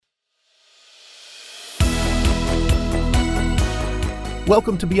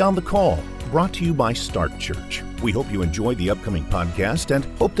Welcome to Beyond the Call, brought to you by Start Church. We hope you enjoy the upcoming podcast and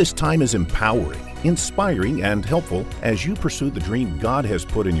hope this time is empowering, inspiring, and helpful as you pursue the dream God has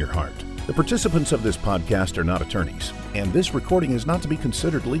put in your heart. The participants of this podcast are not attorneys, and this recording is not to be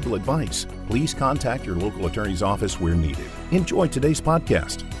considered legal advice. Please contact your local attorney's office where needed. Enjoy today's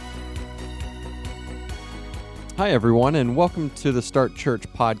podcast. Hi, everyone, and welcome to the Start Church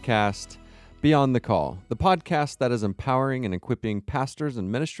podcast, Beyond the Call, the podcast that is empowering and equipping pastors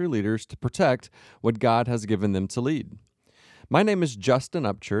and ministry leaders to protect what God has given them to lead. My name is Justin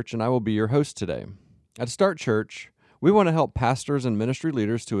Upchurch, and I will be your host today. At Start Church, we want to help pastors and ministry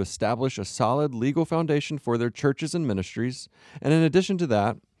leaders to establish a solid legal foundation for their churches and ministries, and in addition to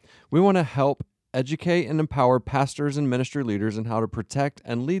that, we want to help educate and empower pastors and ministry leaders in how to protect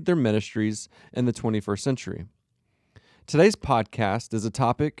and lead their ministries in the 21st century. Today's podcast is a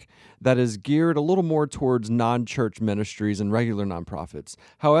topic that is geared a little more towards non-church ministries and regular nonprofits.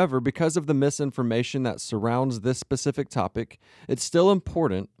 However, because of the misinformation that surrounds this specific topic, it's still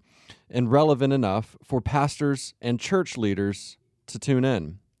important and relevant enough for pastors and church leaders to tune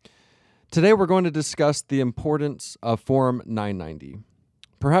in. Today, we're going to discuss the importance of Form 990.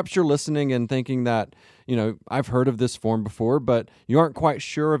 Perhaps you're listening and thinking that, I've heard of this form before, but you aren't quite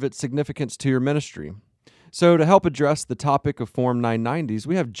sure of its significance to your ministry. So to help address the topic of Form 990s,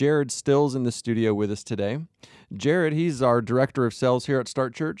 we have Jared Stills in the studio with us today. Jared, he's our Director of Sales here at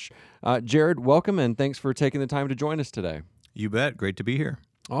Start Church. Jared, welcome, and thanks for taking the time to join us today. You bet. Great to be here.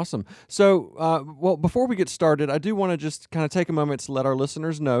 Awesome. So, before we get started, I do want to just kind of take a moment to let our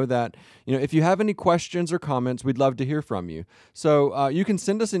listeners know that, if you have any questions or comments, we'd love to hear from you. So you can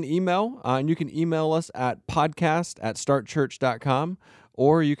send us an email, and you can email us at podcast@startchurch.com,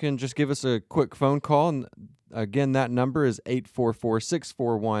 or you can just give us a quick phone call. And again, that number is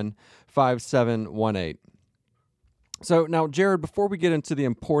 844-641-5718. So now, Jared, before we get into the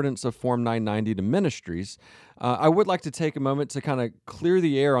importance of Form 990 to ministries, I would like to take a moment to kind of clear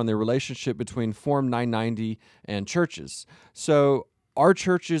the air on the relationship between Form 990 and churches. So are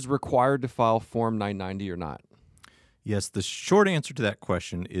churches required to file Form 990 or not? Yes, the short answer to that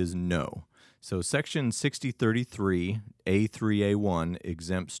question is no. So Section 6033 A3A1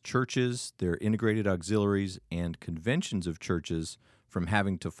 exempts churches, their integrated auxiliaries, and conventions of churches from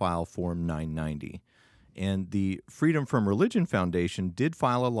having to file Form 990. And the Freedom from Religion Foundation did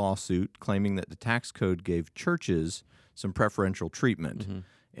file a lawsuit claiming that the tax code gave churches some preferential treatment. Mm-hmm.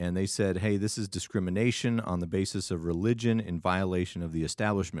 And they said, hey, this is discrimination on the basis of religion in violation of the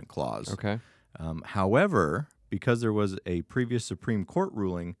Establishment Clause. Okay. However, because there was a previous Supreme Court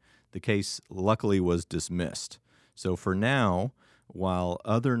ruling, the case luckily was dismissed. So for now, while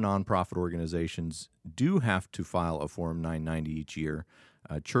other nonprofit organizations do have to file a Form 990 each year,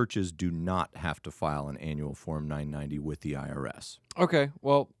 churches do not have to file an annual Form 990 with the IRS. Okay,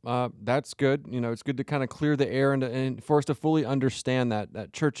 well, that's good. It's good to kind of clear the air and for us to fully understand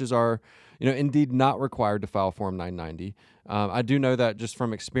that churches are, indeed not required to file Form 990. I do know that just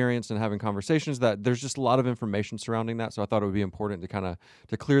from experience and having conversations that there's just a lot of information surrounding that, so I thought it would be important to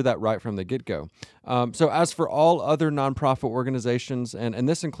clear that right from the get-go. So as for all other nonprofit organizations, and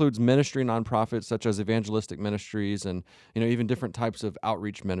this includes ministry nonprofits such as evangelistic ministries and even different types of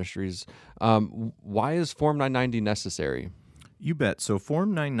outreach ministries, why is Form 990 necessary? You bet. So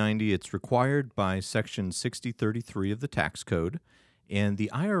Form 990, it's required by Section 6033 of the tax code, and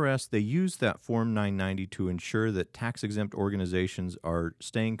the IRS, they use that Form 990 to ensure that tax-exempt organizations are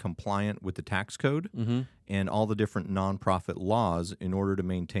staying compliant with the tax code mm-hmm. and all the different nonprofit laws in order to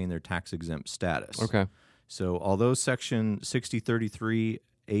maintain their tax-exempt status. Okay. So although Section 6033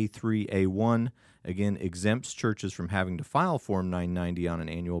 A3A1, again, exempts churches from having to file Form 990 on an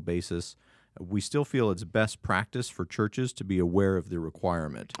annual basis, we still feel it's best practice for churches to be aware of the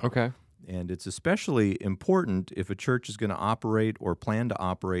requirement. Okay. And it's especially important if a church is going to operate or plan to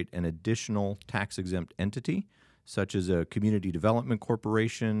operate an additional tax-exempt entity, such as a community development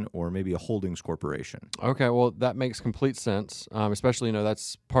corporation or maybe a holdings corporation. Okay, well, that makes complete sense, especially,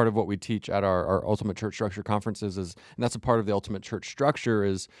 that's part of what we teach at our Ultimate Church Structure conferences, and that's a part of the Ultimate Church Structure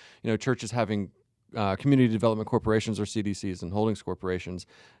is, churches having community development corporations or CDCs and holdings corporations.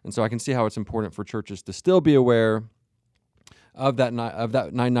 And so I can see how it's important for churches to still be aware of that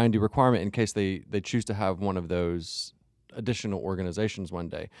 990 requirement in case they choose to have one of those additional organizations one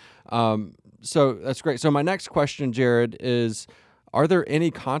day. So that's great. So my next question, Jared, is are there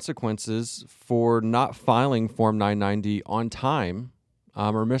any consequences for not filing Form 990 on time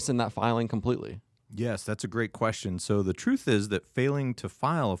or missing that filing completely? Yes, that's a great question. So the truth is that failing to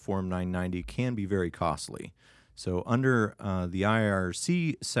file a Form 990 can be very costly. So under the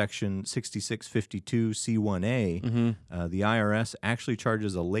IRC section 6652 C1A, the IRS actually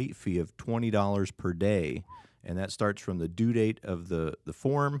charges a late fee of $20 per day, and that starts from the due date of the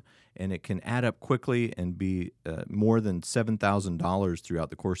form, and it can add up quickly and be more than $7,000 throughout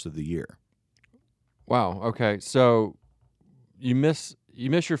the course of the year. Wow. Okay. So you miss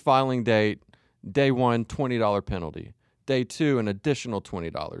your filing date. Day one, $20 penalty. Day two, an additional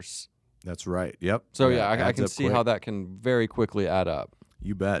 $20. That's right. Yep. So I can see how that can very quickly add up.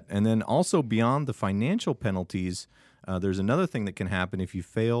 You bet. And then also beyond the financial penalties, there's another thing that can happen if you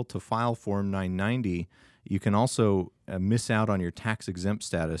fail to file Form 990. You can also miss out on your tax-exempt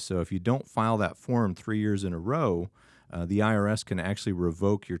status. So if you don't file that form 3 years in a row, the IRS can actually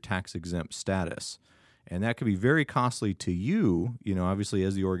revoke your tax-exempt status. And that can be very costly to you, obviously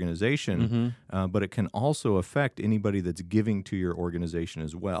as the organization, but it can also affect anybody that's giving to your organization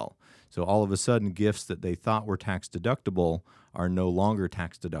as well. So all of a sudden, gifts that they thought were tax deductible are no longer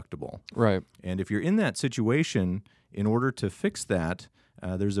tax deductible. Right. And if you're in that situation, in order to fix that,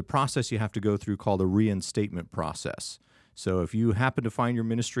 there's a process you have to go through called a reinstatement process. So if you happen to find your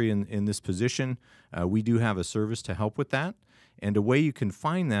ministry in this position, we do have a service to help with that. And a way you can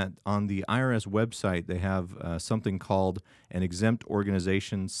find that on the IRS website, they have something called an exempt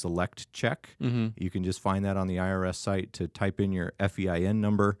organization select check. You can just find that on the IRS site to type in your FEIN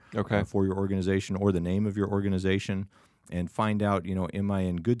number for your organization or the name of your organization and find out, am I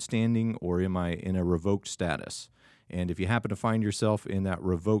in good standing or am I in a revoked status? And if you happen to find yourself in that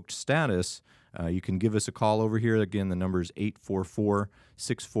revoked status, you can give us a call over here. Again, the number is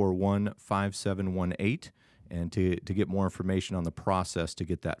 844-641-5718. And to get more information on the process to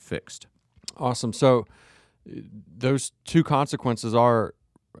get that fixed. Awesome. So those two consequences are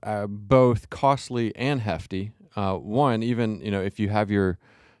both costly and hefty. One, even if you have your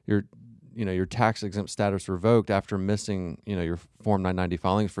tax exempt status revoked after missing your Form 990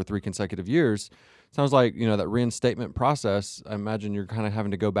 filings for 3 consecutive years, sounds like that reinstatement process. I imagine you're kind of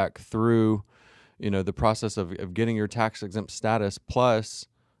having to go back through the process of getting your tax exempt status plus.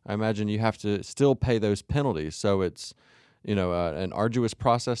 I imagine you have to still pay those penalties. So it's, an arduous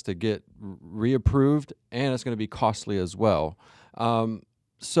process to get reapproved, and it's going to be costly as well.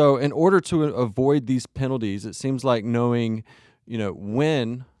 So in order to avoid these penalties, it seems like knowing,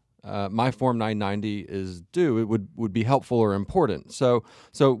 when my Form 990 is due, it would be helpful or important. So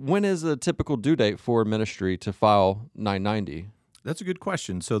when is the typical due date for ministry to file 990? That's a good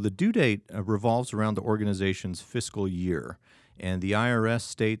question. So the due date revolves around the organization's fiscal year. And the IRS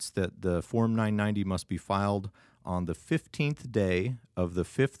states that the Form 990 must be filed on the 15th day of the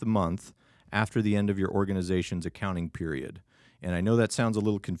 5th month after the end of your organization's accounting period. And I know that sounds a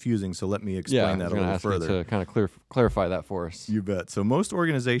little confusing, so let me explain that a little further. To kind of clarify that for us. You bet. So most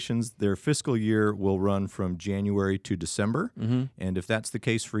organizations, their fiscal year will run from January to December. And if that's the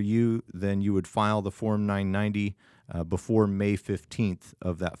case for you, then you would file the Form 990 before May 15th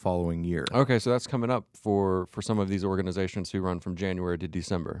of that following year. Okay, so that's coming up for some of these organizations who run from January to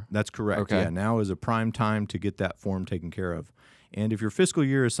December. That's correct. Okay. Yeah, now is a prime time to get that form taken care of. And if your fiscal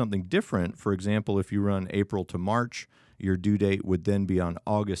year is something different, for example, if you run April to March, your due date would then be on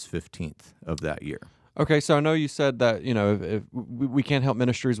August 15th of that year. Okay, so I know you said that, if we can't help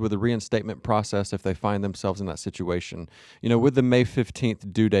ministries with the reinstatement process if they find themselves in that situation. With the May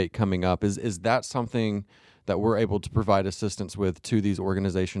 15th due date coming up, is that something that we're able to provide assistance with to these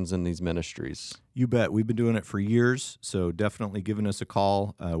organizations and these ministries? You bet. We've been doing it for years, so definitely giving us a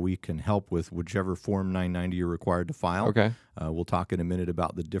call. We can help with whichever Form 990 you're required to file. Okay. We'll talk in a minute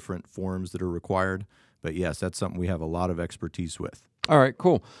about the different forms that are required. But yes, that's something we have a lot of expertise with. All right,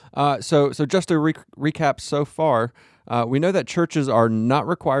 cool. So just to recap so far, we know that churches are not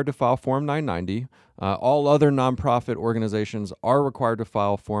required to file Form 990. All other nonprofit organizations are required to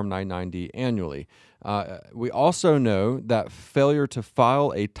file Form 990 annually. We also know that failure to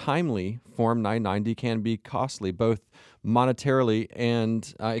file a timely Form 990 can be costly, both monetarily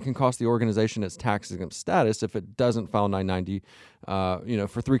and it can cost the organization its tax-exempt status if it doesn't file 990,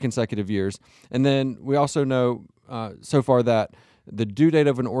 for 3 consecutive years. And then we also know so far that the due date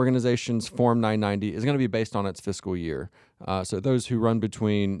of an organization's Form 990 is going to be based on its fiscal year. So those who run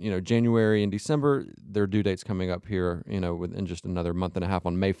between January and December, their due date's coming up here, within just another month and a half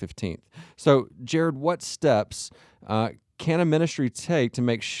on May 15th. So Jared, what steps can a ministry take to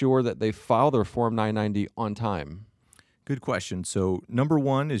make sure that they file their Form 990 on time? Good question. So number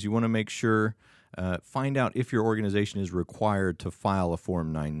one is you want to make sure, find out if your organization is required to file a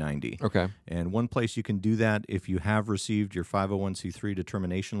Form 990. Okay. And one place you can do that, if you have received your 501c3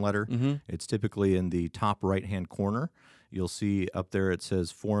 determination letter, it's typically in the top right-hand corner. you'll see up there it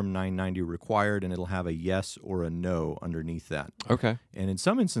says Form 990 required, and it'll have a yes or a no underneath that. Okay. And in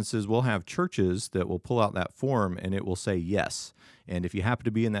some instances, we'll have churches that will pull out that form and it will say yes. And if you happen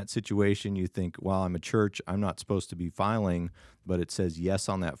to be in that situation, you think, well, I'm a church, I'm not supposed to be filing, but it says yes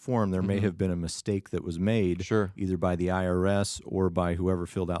on that form. There may have been a mistake that was made, Sure. either by the IRS or by whoever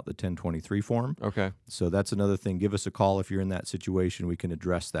filled out the 1023 form. Okay. So that's another thing. Give us a call if you're in that situation. We can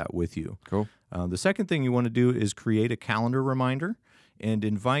address that with you. Cool. The second thing you want to do is create a calendar reminder and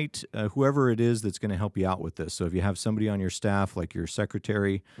invite whoever it is that's going to help you out with this. So if you have somebody on your staff, like your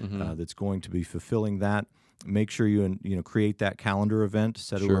secretary, that's going to be fulfilling that, make sure you create that calendar event,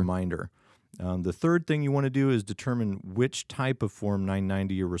 set a Sure. reminder. The third thing you want to do is determine which type of Form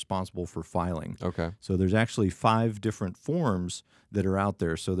 990 you're responsible for filing. Okay. So there's actually 5 different forms that are out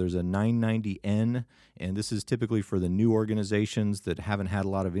there. So there's a 990N, and this is typically for the new organizations that haven't had a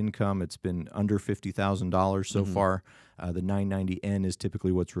lot of income. It's been under $50,000 so far. The 990N is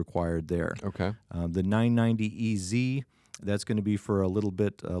typically what's required there. Okay. The 990EZ, that's going to be for a little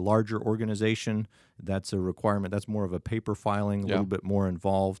bit larger organization. That's a requirement. That's more of a paper filing, a little bit more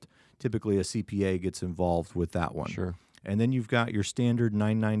involved. Typically, a CPA gets involved with that one. Sure. And then you've got your standard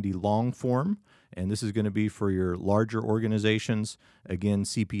 990 long form, and this is going to be for your larger organizations. Again,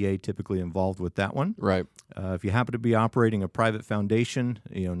 CPA typically involved with that one. Right. If you happen to be operating a private foundation,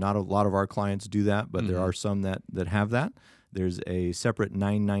 not a lot of our clients do that, but there are some that have that. There's a separate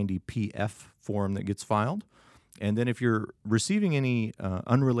 990 PF form that gets filed. And then if you're receiving any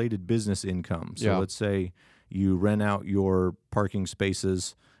unrelated business income, so let's say you rent out your parking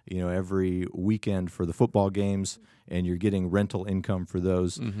spaces, every weekend for the football games, and you're getting rental income for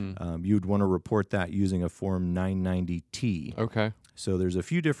those, you'd want to report that using a Form 990T. Okay. So there's a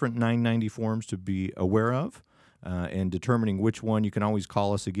few different 990 forms to be aware of, and determining which one, you can always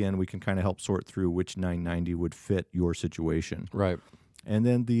call us again. We can kind of help sort through which 990 would fit your situation. Right. And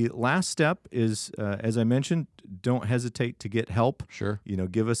then the last step is, as I mentioned, don't hesitate to get help. Sure.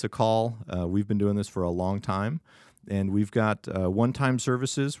 Give us a call. We've been doing this for a long time, and we've got one-time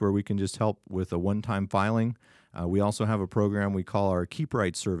services where we can just help with a one-time filing. We also have a program we call our Keep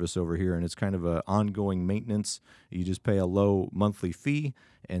Right service over here, and it's kind of an ongoing maintenance. You just pay a low monthly fee,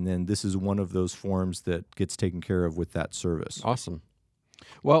 and then this is one of those forms that gets taken care of with that service. Awesome.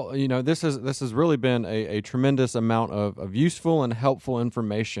 Well, this has really been a tremendous amount of useful and helpful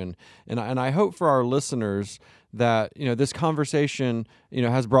information, and I hope for our listeners that this conversation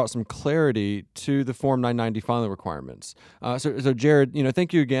has brought some clarity to the Form 990 filing requirements. So Jared,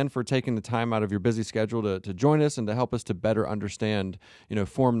 thank you again for taking the time out of your busy schedule to join us and to help us to better understand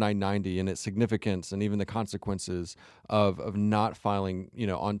Form 990 and its significance and even the consequences of not filing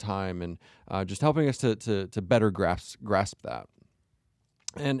on time, and just helping us to better grasp that.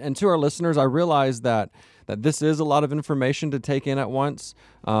 And to our listeners, I realize that this is a lot of information to take in at once,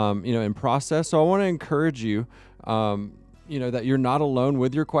 in process. So I want to encourage you, that you're not alone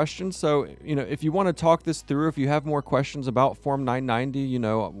with your questions. So, if you want to talk this through, if you have more questions about Form 990,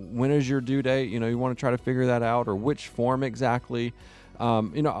 when is your due date? You want to try to figure that out, or which form exactly,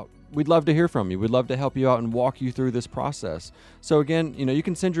 we'd love to hear from you. We'd love to help you out and walk you through this process. So again, you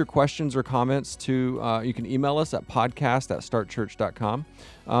can send your questions or comments to, you can email us at podcast@startchurch.com,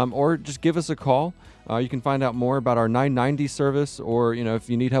 or just give us a call. You can find out more about our 990 service, or, if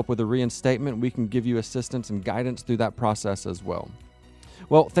you need help with a reinstatement, we can give you assistance and guidance through that process as well.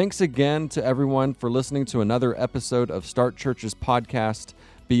 Well, thanks again to everyone for listening to another episode of Start Church's podcast,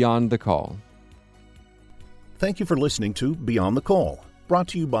 Beyond the Call. Thank you for listening to Beyond the Call, brought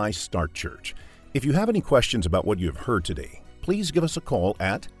to you by Start Church. If you have any questions about what you have heard today, please give us a call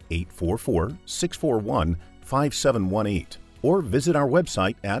at 844-641-5718 or visit our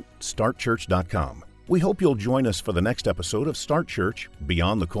website at startchurch.com. We hope you'll join us for the next episode of Start Church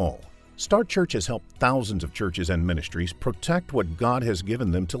Beyond the Call. Start Church has helped thousands of churches and ministries protect what God has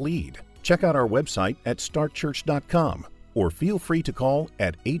given them to lead. Check out our website at startchurch.com or feel free to call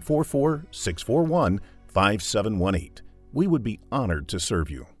at 844-641-5718. We would be honored to serve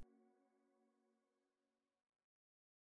you.